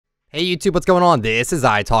Hey YouTube, what's going on? This is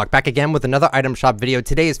iTalk, back again with another item shop video.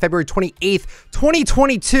 Today is February 28th,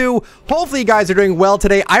 2022. Hopefully you guys are doing well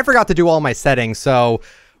today. I forgot to do all my settings, so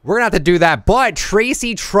we're gonna have to do that. But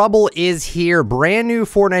TRACY Trouble is here. Brand new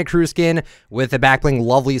Fortnite crew skin with the backbling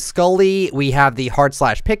Lovely Scully. We have the Heart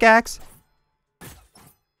Slash Pickaxe.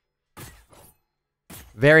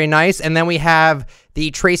 Very nice. And then we have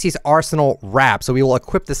the TRACY's Arsenal wrap. So we will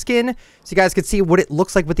equip the skin so you guys can see what it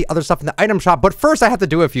looks like with the other stuff in the item shop. But first I have to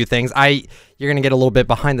do a few things. You're going to get a little bit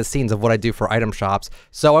behind the scenes of what I do for item shops.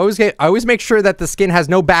 So I always make sure that the skin has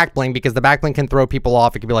no back bling, because the back bling can throw people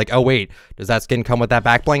off. It can be like, oh wait, does that skin come with that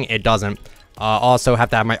back bling? It doesn't. Also have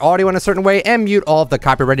to have my audio in a certain way and mute all of the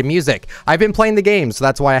copyrighted music. I've been playing the game, so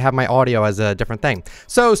that's why I have my audio as a different thing.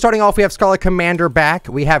 So starting off, we have Scarlet Commander back.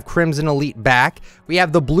 We have Crimson Elite back. We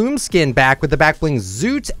have the Bloom skin back with the back bling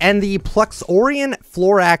Zoot and the Pluxorian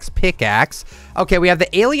Florax pickaxe. Okay, we have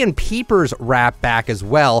the Alien Peepers wrap back as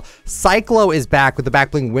well. Cyclo is back with the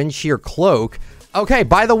back bling Windshear cloak. Okay,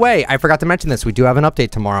 by the way, I forgot to mention this. We do have an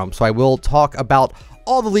update tomorrow, so I will talk about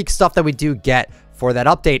all the leaked stuff that we do get for that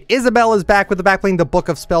update. Isabel is back with the backbling The Book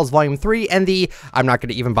of Spells Volume 3 and the, I'm not going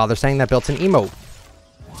to even bother saying that, built-in emote.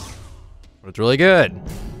 It's really good.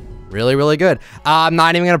 Really, really good. I'm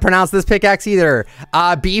not even going to pronounce this pickaxe either.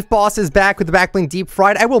 Beef Boss is back with the backbling Deep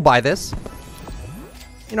Fried. I will buy this.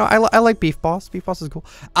 You know, I like Beef Boss. Beef Boss is cool.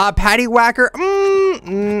 Patty Whacker.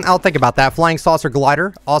 I'll think about that. Flying Saucer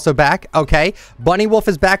Glider, also back. Okay. Bunny Wolf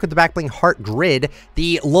is back with the backbling Heart Grid.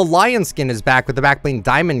 The Lion skin is back with the backbling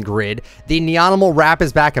Diamond Grid. The Neonimal wrap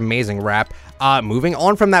is back. Amazing wrap. Moving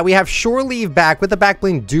on from that, we have Shore Leave back with the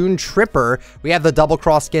backbling Dune Tripper. We have the Double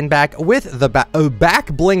Cross skin back with the back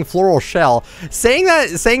bling Floral Shell.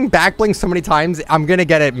 Saying back bling so many times, I'm gonna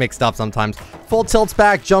get it mixed up sometimes. Full Tilt's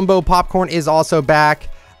back. Jumbo Popcorn is also back.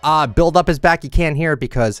 Build Up is back. You can't hear it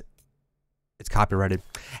because it's copyrighted.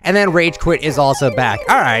 And then Rage Quit is also back.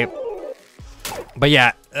 All right. But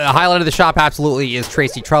yeah, highlight of the shop absolutely is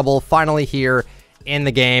TRACY Trouble. Finally here in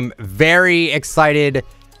the game. Very excited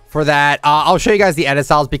for that. I'll show you guys the edit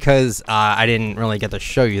styles because I didn't really get to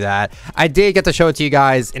show you that. I did get to show it to you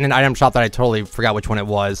guys in an item shop that I totally forgot which one it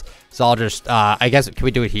was. So I'll just, I guess, can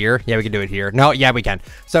we do it here? Yeah, we can do it here. No, yeah, we can.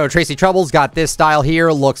 So TRACY Trouble's got this style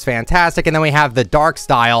here. Looks fantastic. And then we have the dark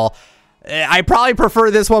style. I probably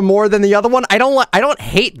prefer this one more than the other one. I don't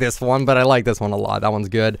hate this one, but I like this one a lot. That one's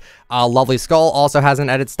good. Lovely Skull also has an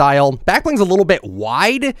edit style. Backbling's a little bit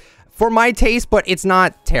wide for my taste, but it's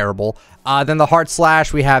not terrible. Then the Heart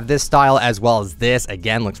Slash, we have this style as well as this.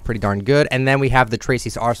 Again, looks pretty darn good. And then we have the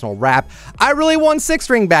TRACY's Arsenal wrap. I really want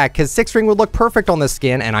 6-string back because 6-string would look perfect on this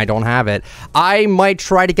skin, and I don't have it. I might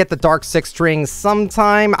try to get the dark 6-string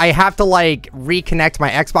sometime. I have to, like, reconnect my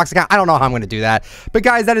Xbox account. I don't know how I'm going to do that. But,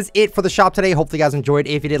 guys, that is it for the shop today. Hopefully, you guys enjoyed.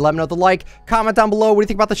 If you did, let me know with a like. Comment down below what do you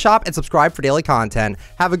think about the shop, and subscribe for daily content.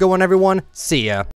 Have a good one, everyone. See ya.